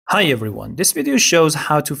Hi everyone, this video shows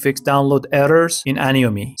how to fix download errors in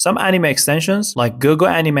Aniyomi. Some anime extensions like Gogo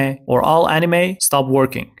Anime or All Anime stop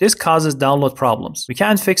working. This causes download problems. We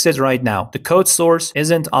can't fix it right now. The code source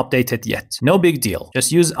isn't updated yet. No big deal.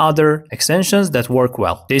 Just use other extensions that work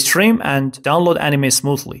well. They stream and download anime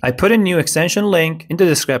smoothly. I put a new extension link in the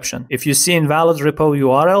description. If you see invalid repo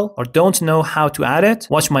URL or don't know how to add it,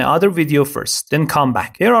 watch my other video first, then come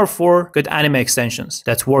back. Here are 4 good anime extensions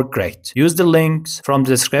that work great. Use the links from the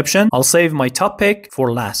description. I'll save my top pick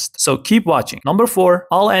for last. So keep watching. Number 4,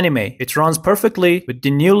 All Anime. It runs perfectly with the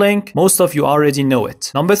new link. Most of you already know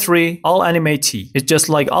it. Number 3, All Anime T. It's just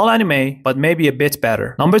like All Anime, but maybe a bit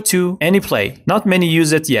better. Number 2, AnyPlay. Not many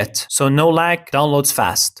use it yet, so no lag, downloads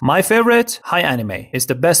fast. My favorite, Hi Anime, is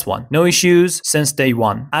the best one. No issues since day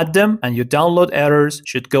one. Add them and your download errors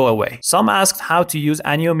should go away. Some asked how to use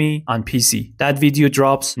Aniyomi on PC. That video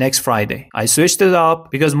drops next Friday. I switched it up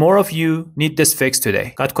because more of you need this fix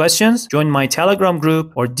today. Got questions? Join my Telegram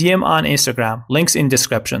group or DM on Instagram. Links in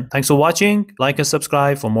description. Thanks for watching. Like and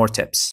subscribe for more tips.